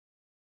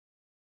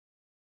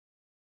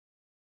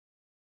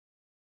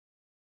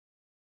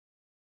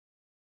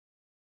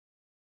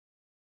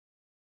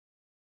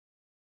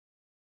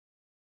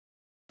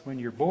When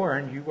you're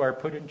born, you are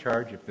put in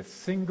charge of the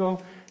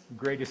single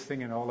greatest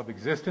thing in all of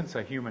existence,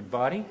 a human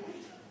body,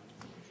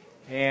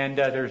 and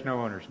there's no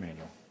owner's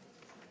manual,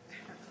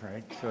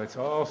 right? So it's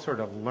all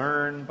sort of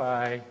learned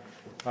by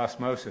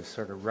osmosis,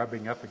 sort of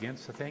rubbing up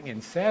against the thing.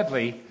 And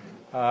sadly,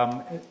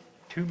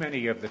 too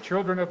many of the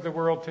children of the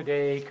world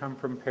today come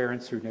from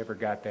parents who never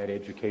got that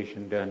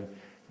education done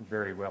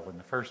very well in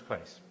the first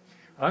place.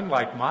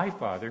 Unlike my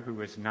father, who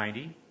was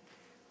 90,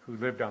 who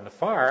lived on the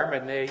farm,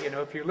 and they,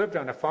 if you lived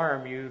on a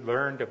farm, you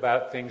learned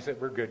about things that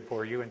were good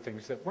for you and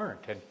things that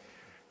weren't.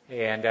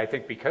 And I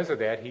think because of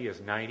that, he is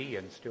 90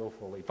 and still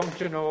fully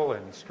functional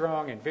and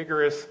strong and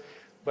vigorous.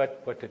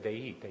 But what did they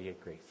eat? They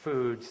ate great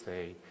foods.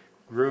 They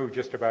grew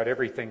just about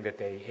everything that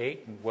they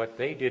ate. And what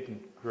they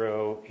didn't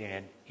grow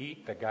and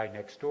eat, the guy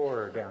next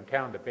door or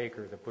downtown, the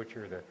baker, the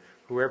butcher,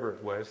 whoever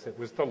it was, that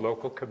was the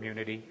local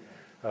community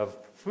of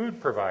food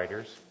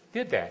providers,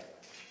 did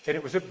that. And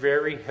it was a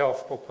very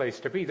healthful place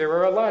to be. There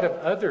were a lot of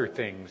other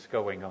things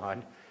going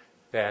on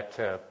that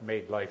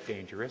made life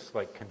dangerous,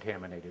 like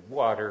contaminated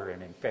water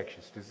and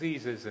infectious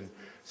diseases and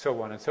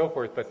so on and so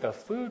forth. But the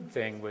food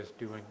thing was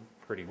doing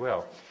pretty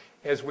well.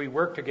 As we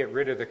worked to get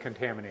rid of the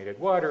contaminated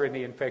water and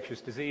the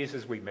infectious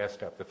diseases, we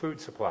messed up the food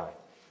supply.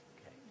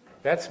 Okay.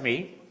 That's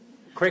me.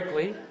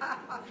 Quickly,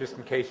 just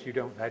in case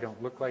I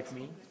don't look like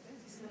me.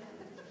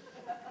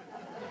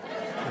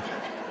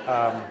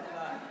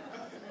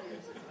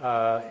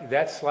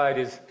 That slide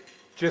is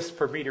just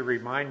for me to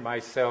remind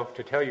myself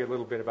to tell you a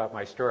little bit about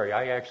my story.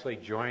 I actually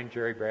joined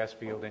Jerry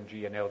Brassfield and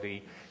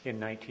GNLD in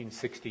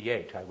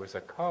 1968. I was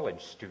a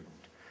college student.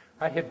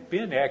 I had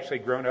been actually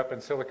grown up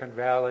in Silicon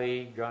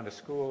Valley, gone to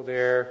school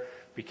there,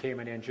 became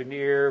an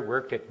engineer,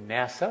 worked at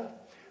NASA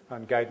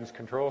on guidance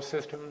control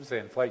systems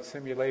and flight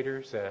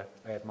simulators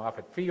at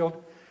Moffett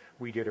Field.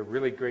 We did a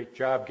really great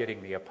job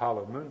getting the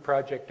Apollo Moon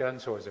project done,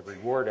 so as a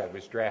reward I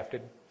was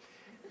drafted.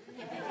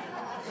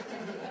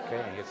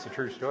 Okay, it's a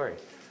true story.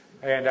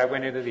 And I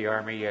went into the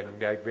Army,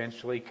 and I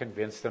eventually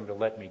convinced them to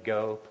let me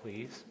go,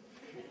 please.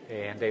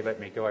 And they let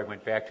me go. I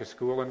went back to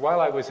school, and while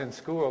I was in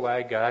school,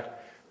 I got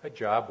a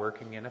job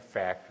working in a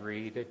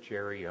factory that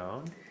Jerry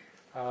owned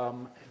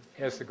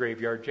as the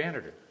graveyard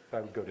janitor. So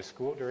I would go to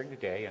school during the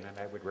day, and then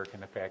I would work in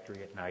the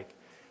factory at night,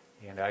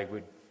 and I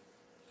would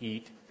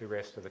eat the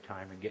rest of the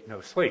time and get no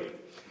sleep.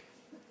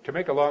 To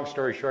make a long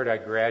story short, I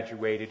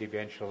graduated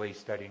eventually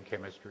studying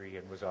chemistry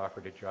and was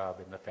offered a job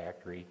in the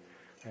factory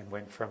and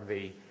went from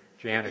the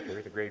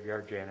janitor, the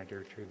graveyard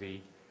janitor, to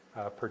the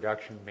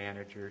production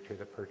manager, to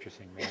the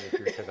purchasing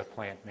manager, to the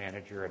plant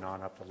manager, and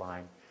on up the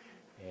line.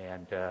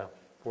 And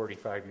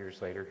 45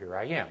 years later, here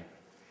I am.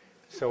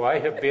 So I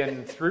have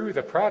been through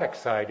the product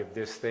side of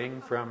this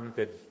thing from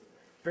the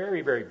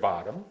very, very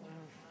bottom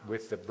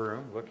with the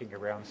broom, looking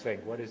around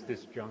saying, what is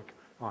this junk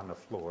on the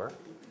floor?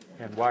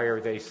 And why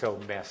are they so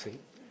messy?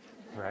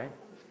 Right?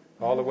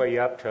 All the way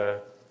up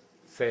to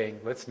saying,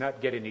 let's not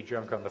get any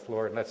junk on the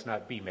floor and let's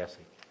not be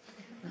messy.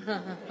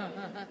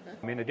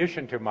 In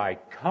addition to my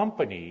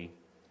company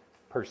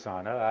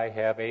persona, I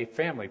have a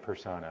family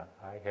persona.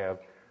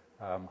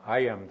 I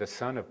am the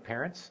son of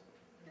parents.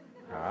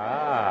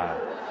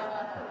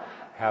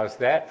 How's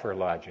that for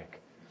logic?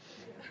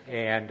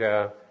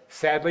 And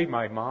sadly,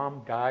 my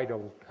mom died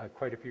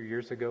quite a few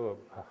years ago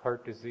of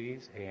heart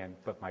disease,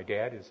 but my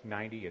dad is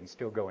 90 and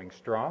still going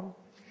strong.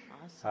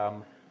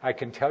 Awesome. I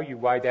can tell you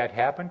why that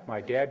happened. My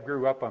dad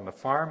grew up on the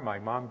farm. My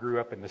mom grew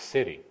up in the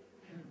city.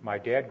 My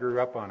dad grew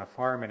up on a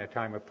farm in a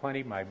time of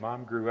plenty. My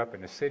mom grew up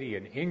in a city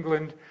in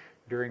England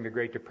during the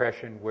Great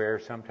Depression where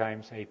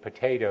sometimes a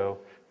potato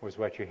was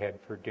what you had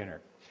for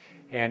dinner.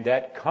 And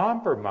that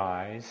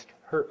compromised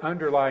her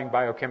underlying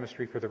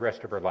biochemistry for the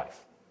rest of her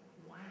life.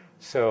 Wow.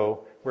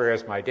 So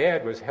whereas my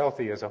dad was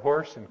healthy as a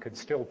horse and could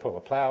still pull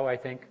a plow, I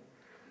think,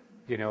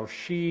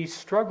 she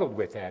struggled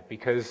with that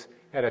because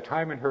at a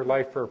time in her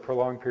life for a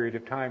prolonged period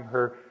of time,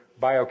 her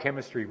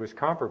biochemistry was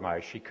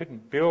compromised. She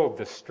couldn't build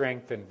the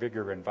strength and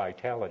vigor and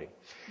vitality.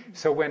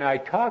 So when I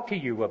talk to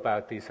you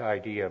about this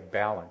idea of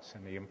balance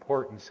and the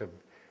importance of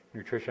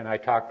nutrition, I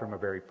talk from a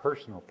very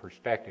personal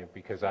perspective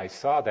because I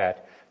saw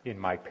that in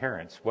my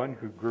parents, one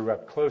who grew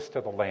up close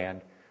to the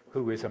land,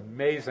 who is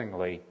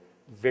amazingly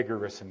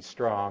vigorous and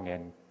strong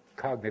and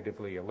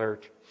cognitively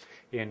alert,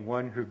 and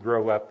one who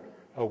grew up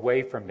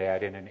away from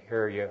that in an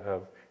area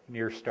of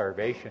near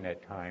starvation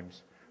at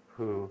times,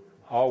 who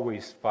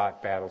always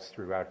fought battles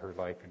throughout her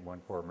life in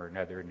one form or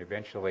another and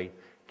eventually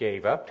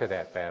gave up to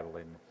that battle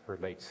in her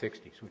late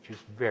 60s, which is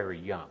very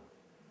young,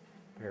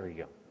 very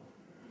young.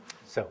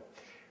 So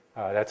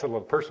that's a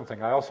little personal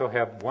thing. I also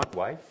have one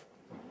wife,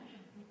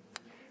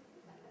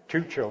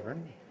 2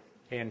 children,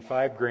 and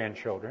 5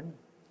 grandchildren,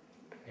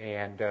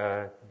 and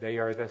they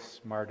are the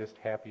smartest,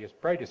 happiest,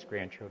 brightest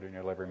grandchildren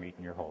you'll ever meet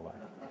in your whole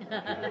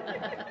life.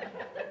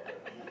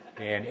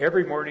 And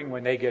every morning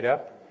when they get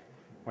up,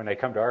 when they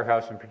come to our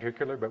house in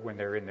particular, but when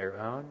they're in their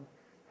own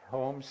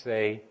homes,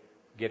 they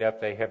get up,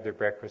 they have their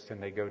breakfast,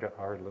 and they go to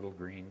our little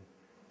green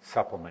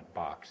supplement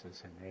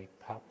boxes, and they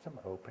pop them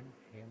open,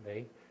 and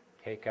they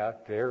take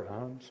out their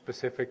own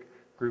specific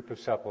group of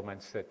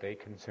supplements that they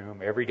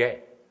consume every day.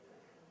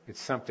 It's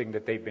something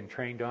that they've been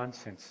trained on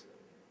since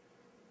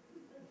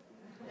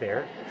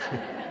there,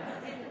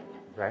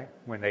 right?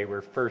 When they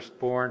were first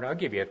born. I'll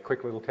give you a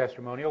quick little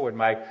testimonial.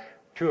 When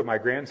two of my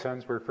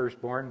grandsons were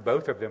first born,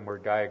 both of them were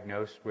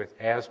diagnosed with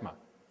asthma.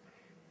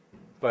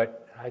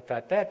 But I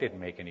thought that didn't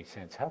make any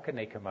sense. How can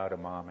they come out of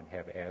mom and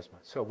have asthma?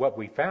 So what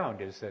we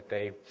found is that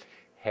they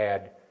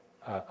had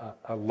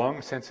a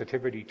lung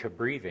sensitivity to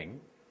breathing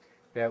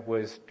that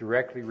was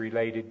directly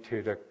related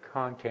to the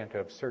content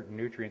of certain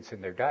nutrients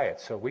in their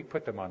diet. So we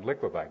put them on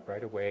Liquivite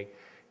right away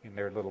in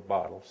their little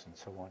bottles and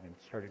so on, and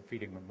started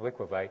feeding them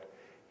Liquivite.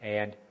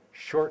 And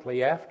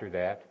shortly after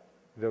that,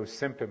 those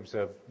symptoms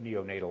of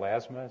neonatal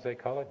asthma, as they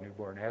call it,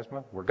 newborn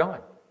asthma, were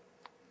gone.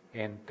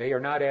 And they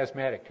are not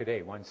asthmatic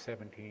today. One's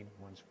 17,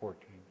 one's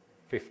 14,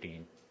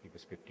 15. He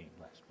was 15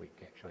 last week,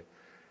 actually.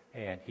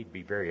 And he'd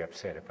be very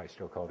upset if I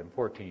still called him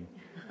 14.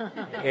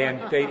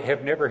 And they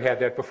have never had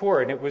that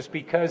before. And it was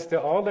because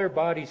all their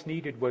bodies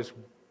needed was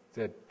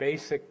the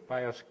basic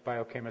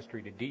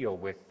biochemistry to deal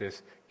with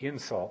this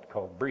insult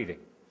called breathing.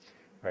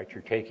 Right?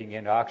 You're taking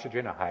in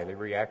oxygen, a highly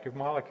reactive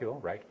molecule,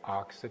 right?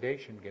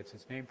 Oxidation gets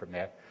its name from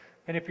that.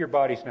 And if your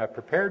body's not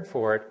prepared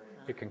for it,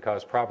 it can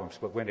cause problems.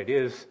 But when it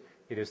is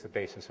the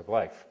basis of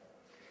life.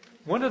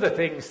 One of the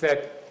things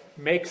that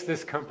makes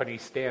this company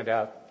stand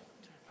out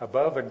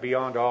above and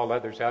beyond all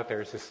others out there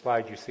is this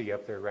slide you see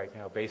up there right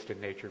now, based in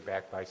nature,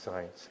 backed by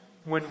science.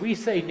 When we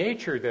say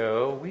nature,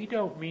 though, we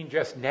don't mean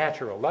just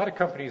natural. A lot of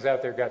companies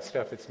out there got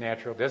stuff that's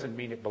natural. Doesn't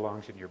mean it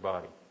belongs in your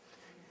body.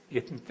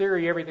 In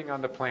theory, everything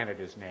on the planet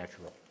is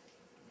natural,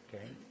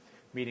 okay?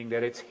 Meaning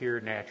that it's here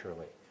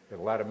naturally.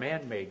 There's a lot of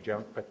man-made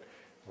junk, but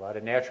a lot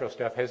of natural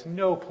stuff has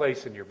no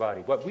place in your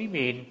body. What we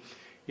mean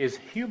is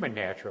human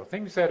natural,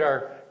 things that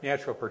are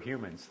natural for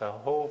humans, the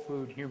whole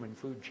food, human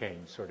food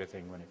chain sort of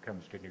thing when it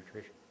comes to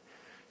nutrition.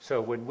 So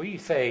when we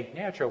say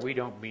natural, we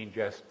don't mean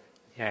just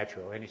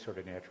natural, any sort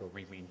of natural,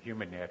 we mean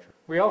human natural.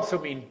 We also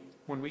mean,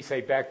 when we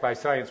say backed by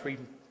science, we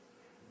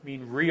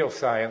mean real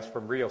science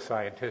from real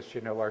scientists.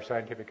 You know, our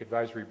scientific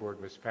advisory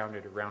board was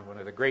founded around one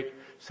of the great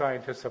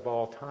scientists of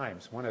all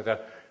times, one of the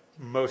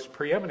most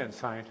preeminent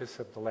scientists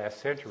of the last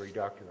century,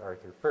 Dr.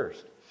 Arthur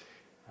First.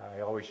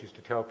 I always used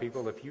to tell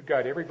people, if you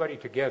got everybody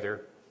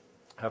together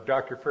of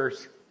Dr.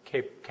 First's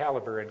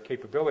caliber and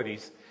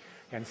capabilities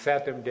and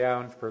sat them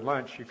down for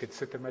lunch, you could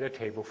sit them at a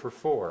table for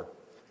 4.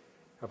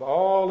 Of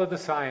all of the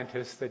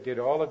scientists that did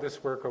all of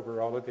this work over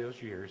all of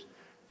those years,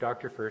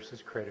 Dr. First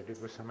is credited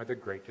with some of the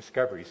great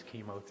discoveries,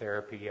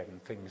 chemotherapy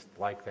and things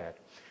like that.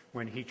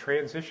 When he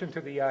transitioned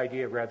to the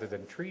idea, rather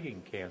than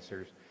treating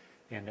cancers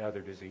and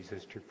other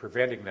diseases, to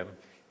preventing them,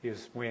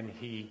 is when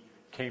he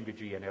came to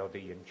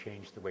GNLD and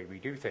changed the way we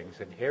do things.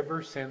 And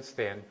ever since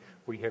then,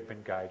 we have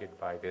been guided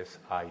by this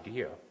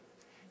idea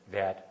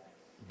that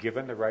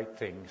given the right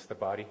things, the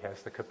body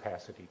has the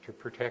capacity to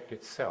protect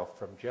itself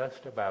from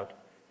just about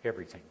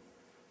everything.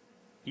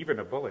 Even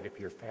a bullet if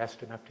you're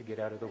fast enough to get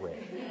out of the way.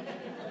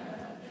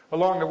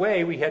 Along the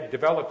way, we had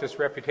developed this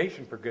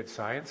reputation for good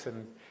science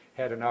and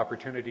had an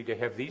opportunity to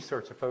have these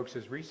sorts of folks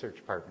as research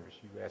partners.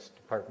 U.S.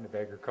 Department of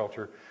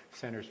Agriculture,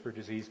 Centers for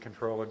Disease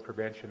Control and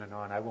Prevention, and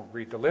on. I won't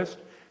read the list.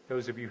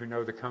 Those of you who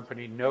know the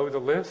company know the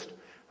list.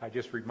 I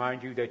just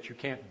remind you that you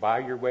can't buy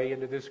your way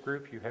into this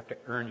group. You have to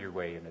earn your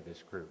way into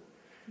this group.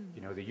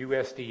 You know, the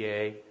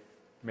USDA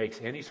makes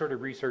any sort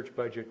of research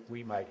budget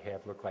we might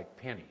have look like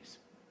pennies.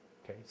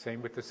 Okay?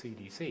 Same with the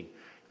CDC.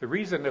 The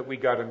reason that we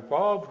got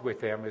involved with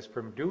them is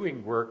from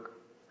doing work,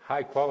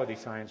 high-quality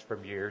science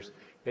from years.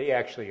 They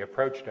actually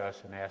approached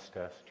us and asked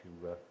us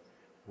to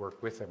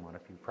work with them on a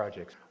few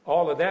projects.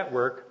 All of that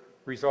work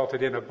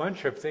resulted in a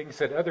bunch of things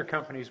that other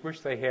companies wish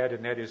they had,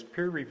 and that is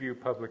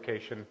peer-reviewed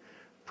publication,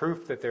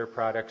 proof that their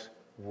products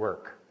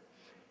work.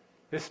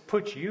 This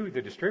puts you,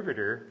 the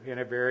distributor, in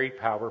a very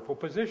powerful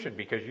position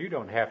because you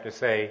don't have to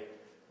say,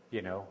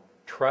 you know,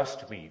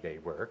 trust me, they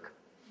work.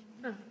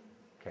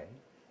 Okay?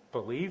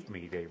 Believe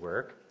me, they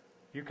work.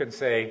 You can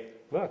say,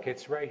 look,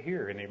 it's right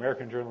here in the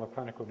American Journal of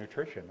Clinical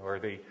Nutrition or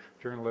the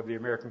Journal of the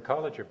American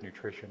College of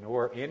Nutrition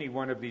or any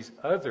one of these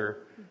other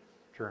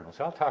journals.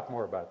 I'll talk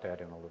more about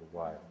that in a little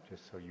while,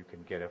 just so you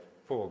can get a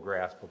full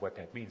grasp of what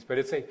that means. But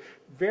it's a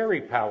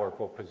very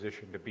powerful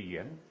position to be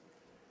in.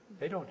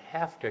 They don't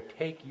have to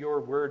take your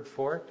word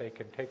for it. They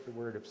can take the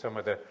word of some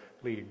of the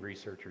leading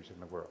researchers in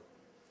the world.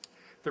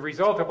 The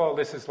result of all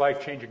this is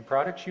life-changing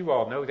products. You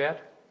all know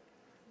that.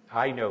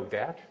 I know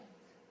that.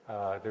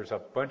 There's a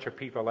bunch of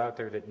people out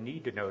there that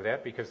need to know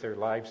that because their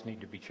lives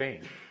need to be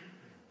changed.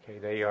 Okay,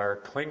 they are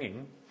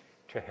clinging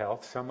to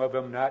health, some of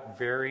them not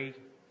very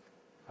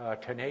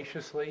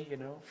tenaciously, you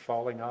know,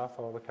 falling off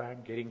all the time,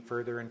 getting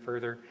further and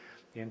further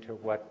into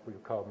what we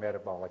call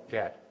metabolic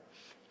debt,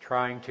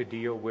 trying to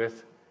deal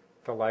with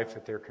the life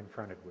that they're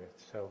confronted with.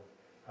 So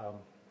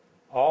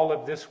all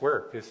of this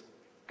work, this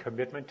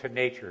commitment to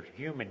nature,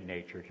 human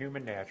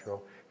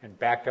natural, and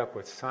backed up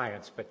with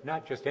science, but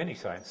not just any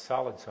science,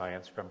 solid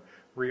science from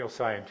real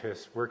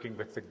scientists working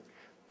with the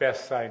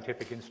best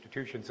scientific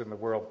institutions in the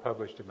world,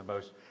 published in the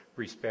most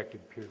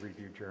respected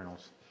peer-reviewed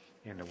journals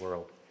in the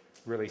world,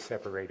 really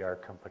separate our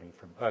company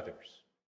from others.